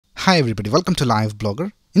Hi everybody, welcome to Live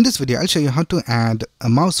Blogger. In this video, I'll show you how to add a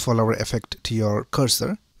mouse follower effect to your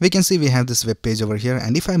cursor. We can see we have this web page over here,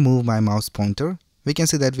 and if I move my mouse pointer, we can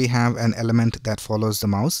see that we have an element that follows the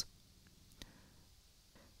mouse.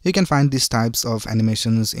 You can find these types of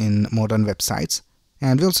animations in modern websites,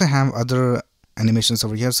 and we also have other animations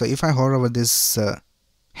over here. So if I hover over this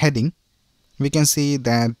heading, we can see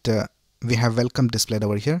that we have welcome displayed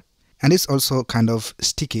over here. And it's also kind of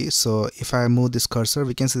sticky, so if I move this cursor,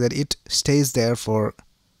 we can see that it stays there for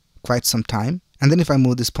quite some time. And then if I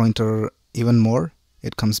move this pointer even more,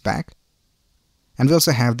 it comes back. And we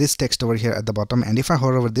also have this text over here at the bottom, and if I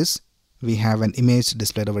hover over this, we have an image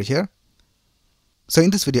displayed over here. So in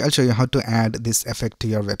this video, I'll show you how to add this effect to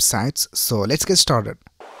your websites. So let's get started.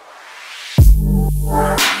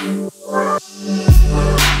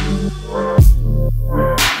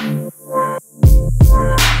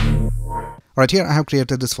 Alright, here I have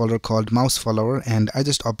created this folder called mouse follower, and I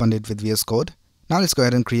just opened it with VS Code. Now let's go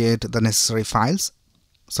ahead and create the necessary files.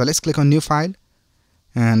 So let's click on new file,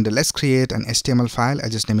 and let's create an HTML file. I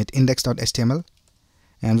just name it index.html,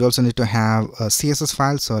 and we also need to have a CSS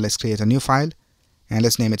file. So let's create a new file, and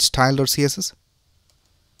let's name it style.css.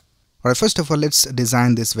 Alright, first of all, let's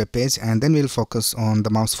design this web page, and then we'll focus on the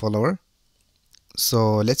mouse follower.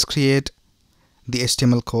 So let's create the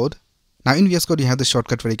HTML code. Now in VS Code, you have the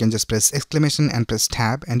shortcut where you can just press exclamation and press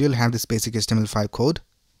tab, and you'll have this basic HTML5 code.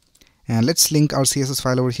 And let's link our CSS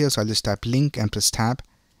file over here. So I'll just tap link and press tab,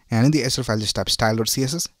 and in the href I'll just tap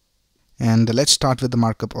style.css. And let's start with the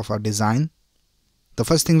markup of our design. The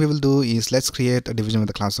first thing we will do is let's create a division with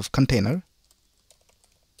the class of container.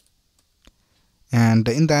 And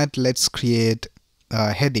in that, let's create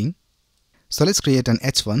a heading. So let's create an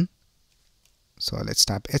h1. So let's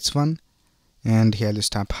tap h1. And here let's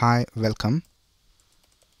tap hi, welcome.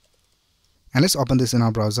 And let's open this in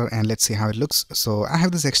our browser and let's see how it looks. So I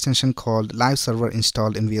have this extension called Live Server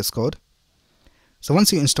installed in VS Code. So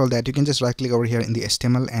once you install that, you can just right click over here in the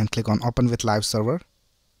HTML and click on Open with Live Server.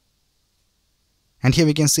 And here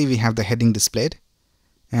we can see we have the heading displayed.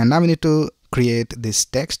 And now we need to create this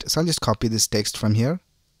text. So I'll just copy this text from here.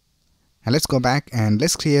 And let's go back and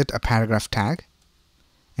let's create a paragraph tag.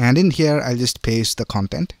 And in here, I'll just paste the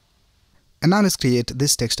content. And now let's create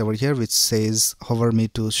this text over here which says hover me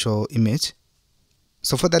to show image.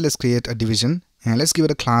 So for that, let's create a division, and let's give it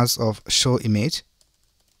a class of show image.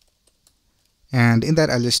 And in that,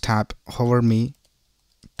 I'll just tap hover me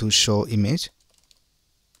to show image.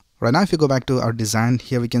 Right now, if you go back to our design,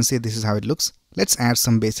 here we can see this is how it looks. Let's add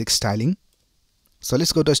some basic styling. So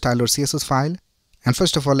let's go to a style.css file, and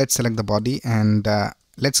first of all, let's select the body, and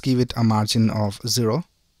let's give it a margin of 0.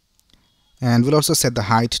 And we'll also set the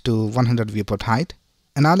height to 100 viewport height.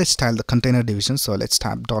 And now let's style the container division. So let's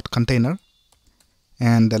tap dot container,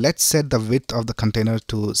 and let's set the width of the container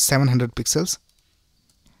to 700 pixels.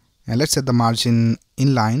 And let's set the margin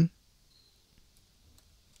inline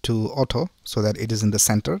to auto so that it is in the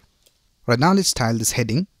center. Right now, let's style this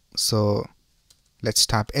heading. So let's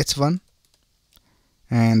tap h1,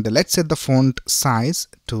 and let's set the font size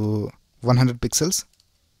to 100 pixels.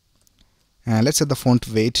 And let's set the font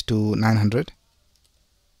weight to 900.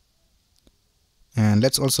 And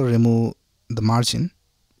let's also remove the margin.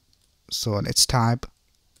 So let's type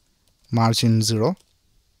margin 0.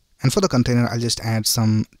 And for the container, I'll just add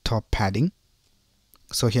some top padding.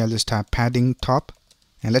 So here I'll just tap padding top,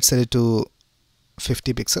 and let's set it to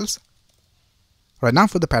 50 pixels. Right now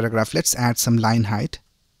for the paragraph, let's add some line height.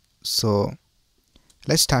 So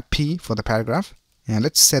let's tap P for the paragraph, and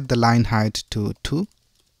let's set the line height to 2.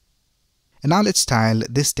 And now let's style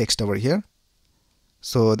this text over here.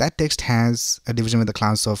 So that text has a division with the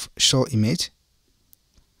class of show image.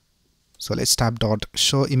 So let's tap dot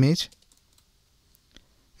show image,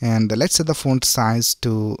 and let's set the font size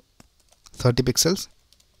to 30 pixels.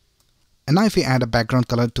 And now if we add a background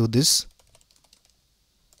color to this,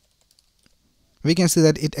 we can see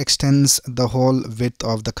that it extends the whole width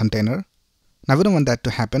of the container. Now we don't want that to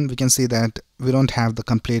happen. We can see that we don't have the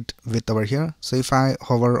complete width over here. So if I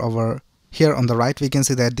hover over here on the right, we can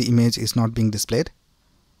see that the image is not being displayed.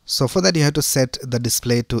 So for that, you have to set the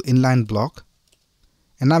display to inline block.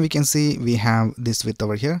 And now we can see we have this width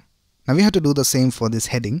over here. Now we have to do the same for this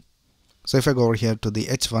heading. So if I go over here to the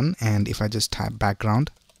h1, and if I just type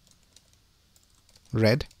background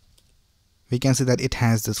red, we can see that it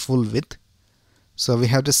has this full width. So we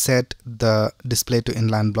have to set the display to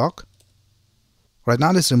inline block. Right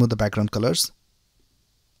now, let's remove the background colors.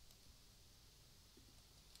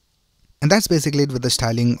 And that's basically it with the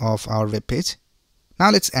styling of our web page.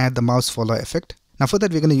 Now let's add the mouse follower effect. Now for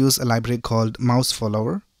that, we're going to use a library called mouse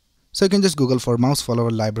follower. So you can just Google for mouse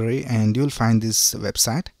follower library and you'll find this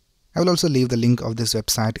website. I will also leave the link of this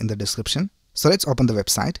website in the description. So let's open the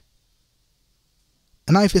website.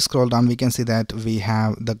 And now if we scroll down, we can see that we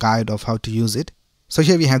have the guide of how to use it. So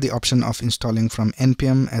here we have the option of installing from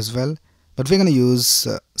npm as well, but we're going to use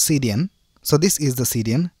CDN. So this is the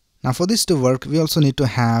CDN. Now for this to work, we also need to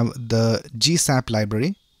have the GSAP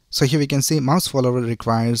library. So here we can see mouse follower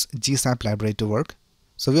requires GSAP library to work.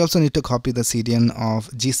 So we also need to copy the CDN of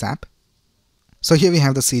GSAP. So here we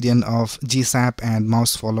have the CDN of GSAP and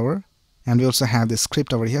mouse follower, and we also have this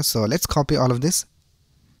script over here. So let's copy all of this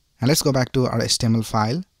and let's go back to our HTML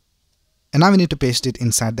file. And now we need to paste it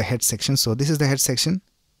inside the head section. So this is the head section.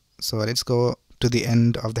 So let's go to the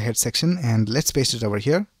end of the head section and let's paste it over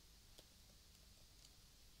here.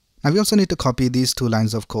 Now we also need to copy these 2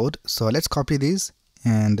 lines of code. So let's copy these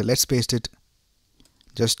and let's paste it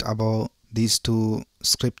just above these 2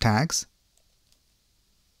 script tags.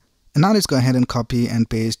 And now let's go ahead and copy and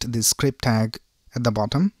paste this script tag at the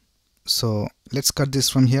bottom. So let's cut this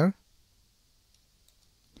from here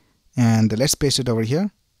and let's paste it over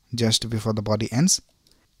here just before the body ends.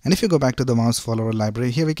 And if you go back to the mouse follower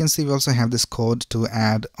library, here we can see we also have this code to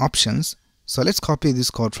add options. So let's copy this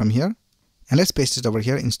code from here and let's paste it over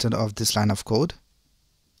here instead of this line of code.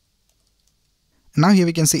 And now here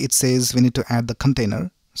we can see it says we need to add the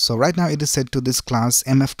container. So right now it is set to this class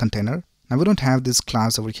mf container. Now we don't have this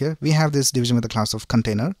class over here. We have this division with the class of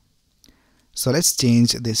container. So let's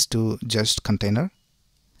change this to just container.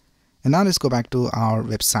 And now let's go back to our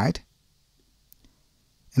website.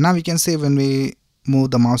 And now we can see when we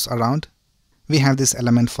move the mouse around, we have this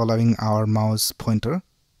element following our mouse pointer.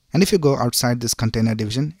 And if you go outside this container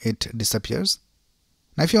division, it disappears.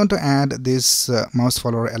 Now if you want to add this mouse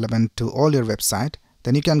follower element to all your website,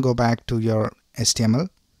 then you can go back to your HTML.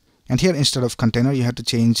 And here instead of container, you have to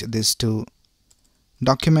change this to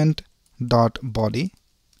document.body.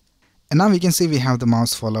 And now we can see we have the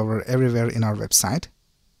mouse follower everywhere in our website.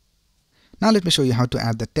 Now let me show you how to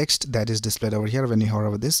add the text that is displayed over here when you hover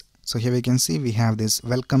over this. So here we can see we have this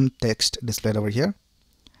welcome text displayed over here.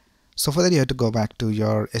 So for that you have to go back to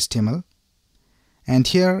your HTML. And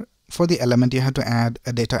here for the element you have to add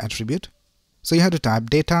a data attribute. So you have to type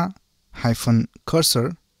data hyphen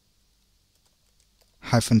cursor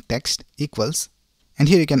hyphen text equals, and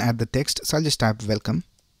here you can add the text. So I'll just type welcome.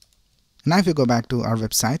 Now if you go back to our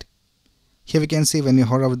website, here we can see when you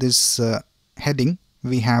hover over this heading,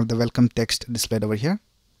 we have the welcome text displayed over here.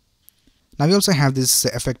 Now we also have this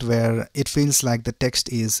effect where it feels like the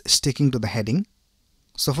text is sticking to the heading.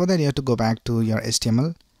 So for that you have to go back to your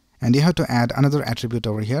HTML and you have to add another attribute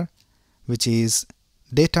over here, which is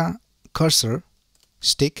data cursor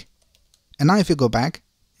stick. And now if you go back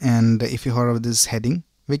and if you hover over this heading,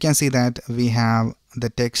 we can see that we have the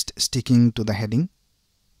text sticking to the heading.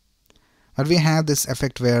 But we have this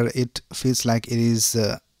effect where it feels like it is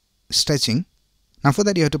stretching. Now for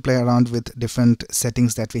that you have to play around with different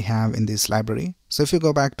settings that we have in this library. So if you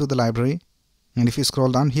go back to the library and if you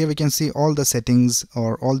scroll down, here we can see all the settings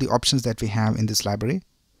or all the options that we have in this library.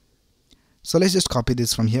 So let's just copy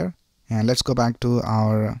this from here and let's go back to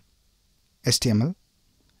our HTML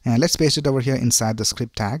and let's paste it over here inside the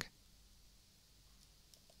script tag.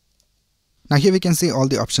 Now here we can see all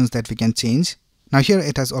the options that we can change. Now here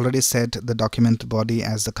it has already set the document body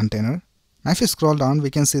as the container. Now if you scroll down,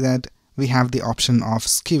 we can see that we have the option of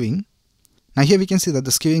skewing. Now here we can see that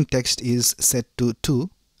the skewing text is set to 2.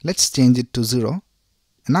 Let's change it to 0.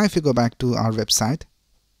 And now if you go back to our website,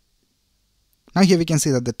 now here we can see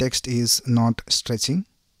that the text is not stretching.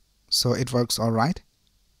 So it works alright.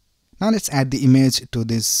 Now let's add the image to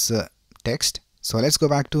this text. So let's go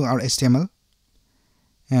back to our HTML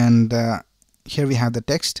and here we have the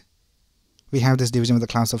text. We have this division with the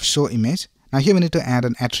class of show image. Now here we need to add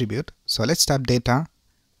an attribute. So let's type data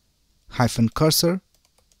hyphen cursor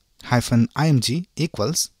hyphen img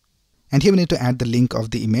equals, and here we need to add the link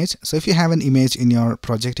of the image. So if you have an image in your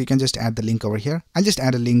project, you can just add the link over here. I'll just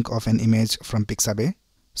add a link of an image from Pixabay.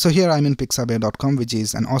 So here I'm in pixabay.com, which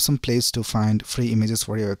is an awesome place to find free images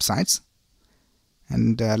for your websites.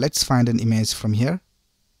 And let's find an image from here.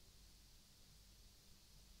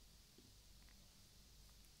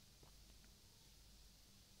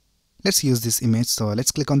 Let's use this image. So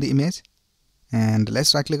let's click on the image and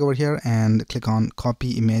let's right click over here and click on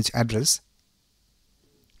copy image address.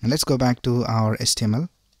 And let's go back to our HTML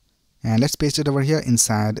and let's paste it over here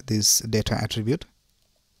inside this data attribute.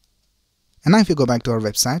 And now if you go back to our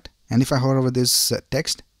website and if I hover over this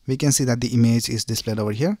text, we can see that the image is displayed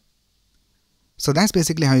over here. So that's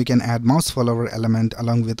basically how you can add mouse follower element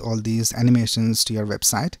along with all these animations to your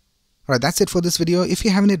website. Alright, that's it for this video. If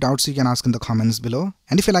you have any doubts, you can ask in the comments below.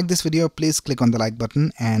 And if you like this video, please click on the like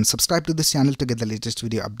button and subscribe to this channel to get the latest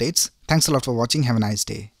video updates. Thanks a lot for watching. Have a nice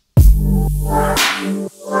day.